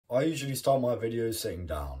I usually start my videos sitting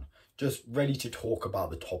down, just ready to talk about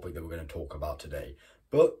the topic that we're going to talk about today.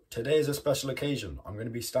 But today is a special occasion. I'm going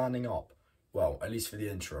to be standing up. Well, at least for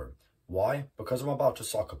the intro. Why? Because I'm about to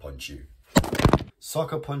sucker punch you.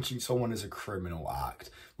 Sucker punching someone is a criminal act.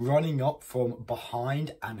 Running up from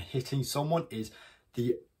behind and hitting someone is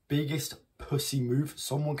the biggest pussy move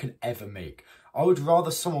someone can ever make. I would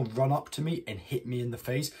rather someone run up to me and hit me in the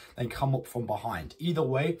face than come up from behind. Either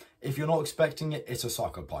way, if you're not expecting it, it's a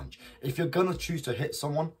sucker punch. If you're gonna choose to hit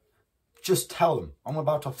someone, just tell them, I'm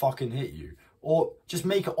about to fucking hit you. Or just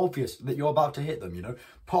make it obvious that you're about to hit them, you know.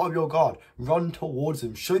 Put up your guard, run towards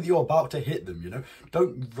them, show that you're about to hit them, you know.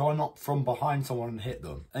 Don't run up from behind someone and hit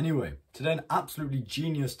them. Anyway, today an absolutely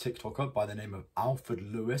genius TikToker by the name of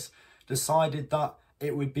Alfred Lewis decided that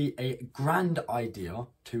it would be a grand idea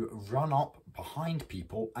to run up behind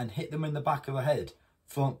people and hit them in the back of the head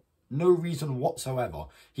for no reason whatsoever.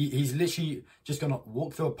 He's literally just gonna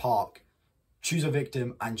walk through a park, choose a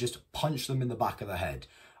victim and just punch them in the back of the head.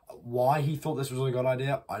 Why he thought this was a good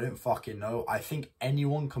idea, I don't fucking know. I think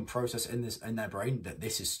anyone can process in their brain that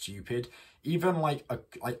this is stupid. Even like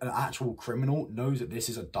an actual criminal knows that this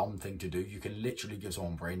is a dumb thing to do. You can literally give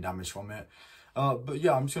someone brain damage from it. But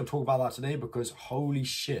yeah, I'm just going to talk about that today because holy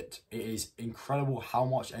shit, it is incredible how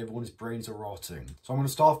much everyone's brains are rotting. So I'm going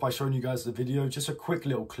to start off by showing you guys the video, just a quick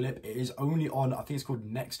little clip. It is only on, I think it's called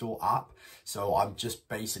Nextdoor app. So I'm just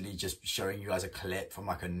basically just showing you guys a clip from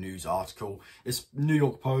like a news article. It's New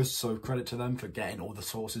York Post, so credit to them for getting all the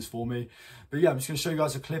sources for me. But yeah, I'm just going to show you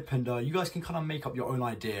guys a clip and you guys can kind of make up your own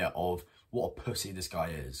idea of what a pussy this guy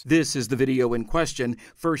is. This is the video in question,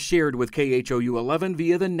 first shared with KHOU 11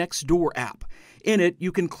 via the Nextdoor app. In it,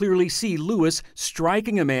 you can clearly see Lewis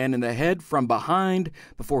striking a man in the head from behind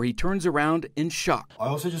before he turns around in shock. I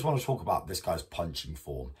also just want to talk about this guy's punching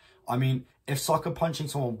form. I mean, if sucker punching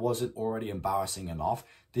someone wasn't already embarrassing enough,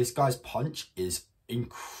 this guy's punch is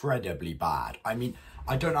incredibly bad. I mean,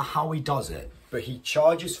 I don't know how he does it, but he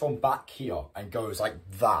charges from back here and goes like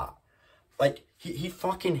that. Like, he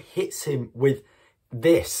fucking hits him with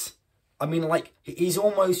this. I mean, like, he's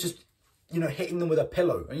almost just, you know, hitting them with a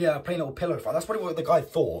pillow. And yeah, playing a little pillow fight. That's probably what the guy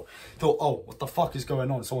thought. Thought, oh, what the fuck is going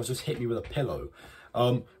on? Someone's just hit me with a pillow.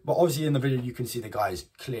 But obviously in the video, you can see the guy is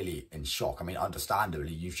clearly in shock. I mean,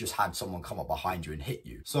 understandably, you've just had someone come up behind you and hit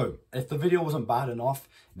you. So if the video wasn't bad enough,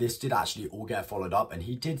 this did actually all get followed up. And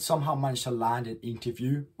he did somehow manage to land an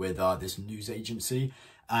interview with this news agency.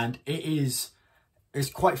 And it's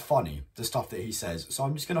quite funny, the stuff that he says. So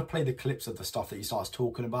I'm just going to play the clips of the stuff that he starts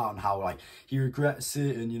talking about and how, like, he regrets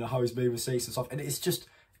it and, you know, how he's made mistakes and stuff. And it's just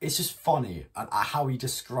funny and how he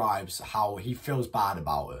describes how he feels bad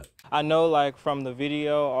about it. I know, like, from the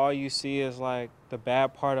video, all you see is, like, the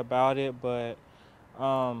bad part about it. But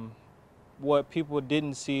what people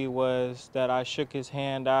didn't see was that I shook his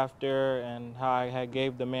hand after and how I had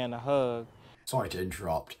gave the man a hug. Sorry to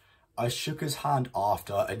interrupt. I shook his hand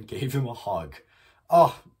after and gave him a hug.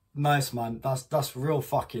 Oh, nice, man. That's real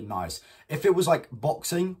fucking nice. If it was like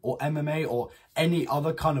boxing or MMA or any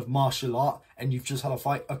other kind of martial art and you've just had a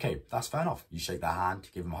fight, okay, that's fair enough. You shake their hand,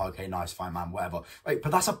 give them a hug, hey, nice, fine, man, whatever. Right,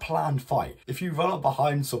 but that's a planned fight. If you run up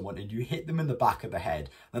behind someone and you hit them in the back of the head,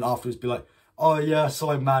 then afterwards be like, oh yeah,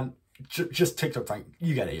 sorry, man, just TikTok thing.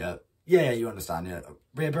 You get it, yeah? Yeah, you understand, yeah.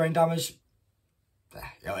 Rear brain damage?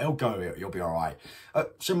 Yeah, it'll go, you'll be all right.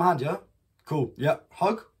 Shake my hand, yeah? Cool, yeah.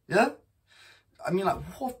 Hug, yeah? I mean, like,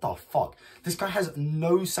 what the fuck? This guy has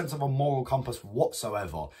no sense of a moral compass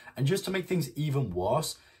whatsoever. And just to make things even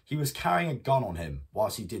worse, he was carrying a gun on him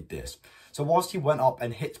whilst he did this. So whilst he went up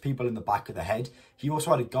and hit people in the back of the head, he also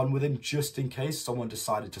had a gun with him just in case someone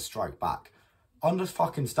decided to strike back.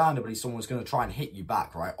 Understandably, someone's going to try and hit you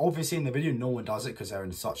back, right? Obviously, in the video, no one does it because they're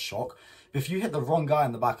in such shock. But if you hit the wrong guy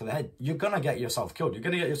in the back of the head, you're going to get yourself killed. You're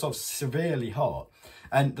going to get yourself severely hurt.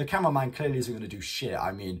 And the cameraman clearly isn't going to do shit.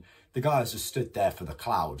 I mean, the guy has just stood there for the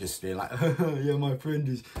cloud, just being like, yeah, my friend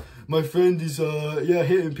is, yeah,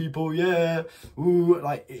 hitting people, yeah, ooh,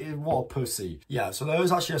 like, what a pussy. Yeah, so there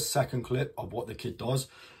is actually a second clip of what the kid does.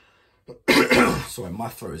 Sorry, my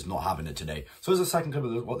throat is not having it today. So there's a second clip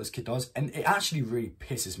of what this kid does, and it actually really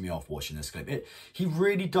pisses me off watching this clip. He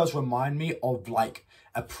really does remind me of, like,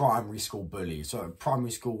 a primary school bully. So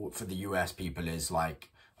primary school for the US people is, like,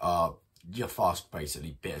 your first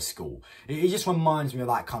basically bit of school. It just reminds me of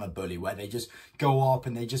that kind of bully where they just go up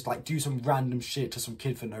and they just like do some random shit to some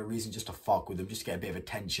kid for no reason just to fuck with them, just to get a bit of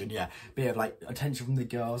attention. Yeah, bit of like attention from the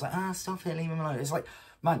girls, like, ah, stop it, leave him alone. It's like,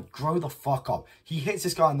 Man, grow the fuck up. He hits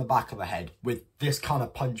this guy in the back of the head with this kind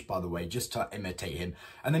of punch, by the way, just to imitate him.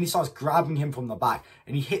 And then he starts grabbing him from the back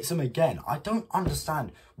and he hits him again. I don't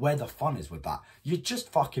understand where the fun is with that. You're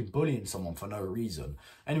just fucking bullying someone for no reason.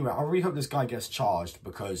 Anyway, I really hope this guy gets charged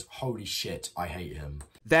because holy shit, I hate him.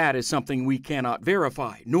 That is something we cannot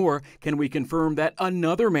verify, nor can we confirm that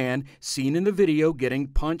another man seen in the video getting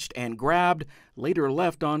punched and grabbed later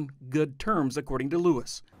left on good terms, according to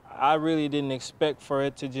Lewis. I really didn't expect for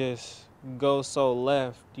it to just go so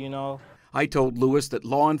left, you know? I told Lewis that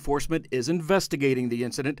law enforcement is investigating the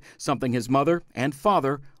incident, something his mother and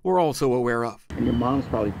father were also aware of. And your mom's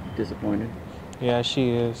probably disappointed. Yeah, she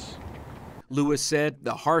is. Lewis said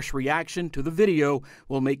the harsh reaction to the video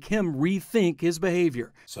will make him rethink his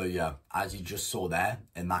behavior. So yeah, as you just saw there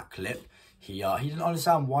in that clip, he didn't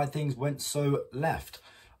understand why things went so left.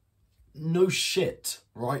 No shit,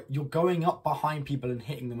 right? You're going up behind people and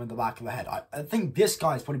hitting them in the back of the head. I think this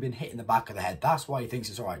guy's probably been hit in the back of the head. That's why he thinks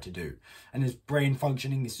it's all right to do. And his brain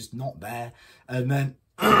functioning is just not there. And then,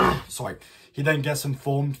 sorry, he then gets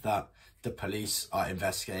informed that the police are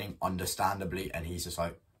investigating, understandably, and he's just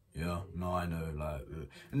like, yeah, no, I know, like,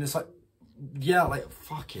 and it's like, yeah, like,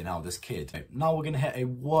 fucking hell, this kid. Now we're going to hit a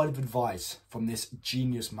word of advice from this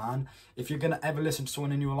genius man. If you're going to ever listen to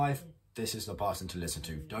someone in your life, this is the person to listen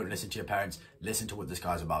to. Don't listen to your parents. Listen to what this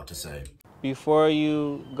guy's about to say. Before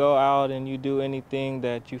you go out and you do anything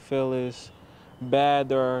that you feel is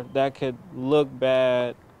bad or that could look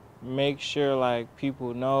bad, make sure, like,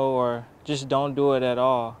 people know, or just don't do it at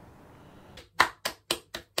all.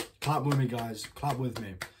 Clap with me, guys. Clap with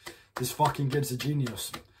me. This fucking kid's a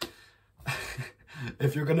genius.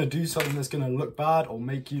 If you're going to do something that's going to look bad or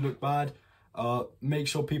make you look bad, make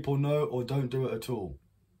sure people know or don't do it at all.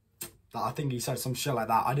 I think he said some shit like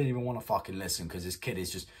that. I didn't even want to fucking listen because this kid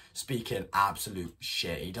is just speaking absolute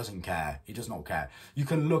shit. He doesn't care. He does not care. You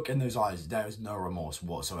can look in those eyes. There is no remorse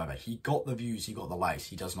whatsoever. He got the views. He got the likes.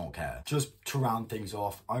 He does not care. Just to round things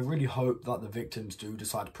off, I really hope that the victims do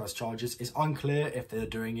decide to press charges. It's unclear if they're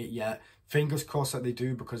doing it yet. Fingers crossed that they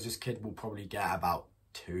do, because this kid will probably get about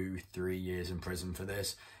 2-3 years in prison for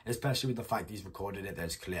this, especially with the fact he's recorded it.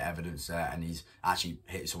 There's clear evidence there, and he's actually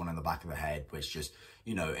hit someone in the back of the head, which just,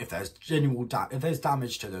 you know, if there's if there's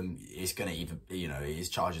damage to them, it's gonna even, you know, his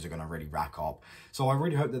charges are gonna really rack up. So I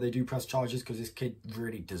really hope that they do press charges, because this kid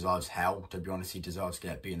really deserves hell. To be honest, he deserves to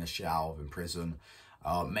get beaten the shit out of in prison.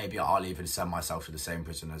 Maybe I'll even send myself to the same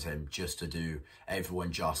prison as him, just to do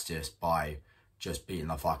everyone justice by just beating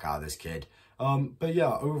the fuck out of this kid. But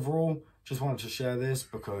yeah, overall, just wanted to share this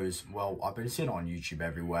because, well, I've been seeing it on YouTube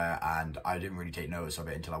everywhere and I didn't really take notice of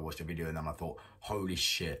it until I watched the video, and then I thought, holy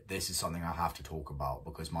shit, this is something I have to talk about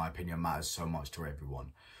because my opinion matters so much to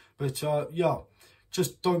everyone. But yeah,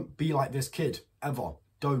 just don't be like this kid, ever.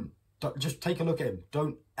 Don't just take a look at him.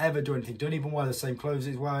 Don't ever do anything. Don't even wear the same clothes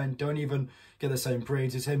he's wearing. Don't even get the same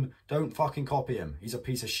braids as him. Don't fucking copy him. He's a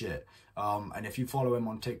piece of shit. And if you follow him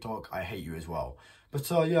on TikTok, I hate you as well. But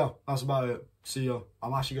yeah, that's about it. See ya.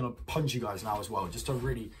 I'm actually going to punch you guys now as well, just to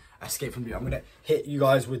really escape from you. I'm going to hit you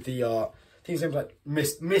guys with the, I think it's like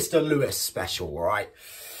Mr. Lewis special, all right?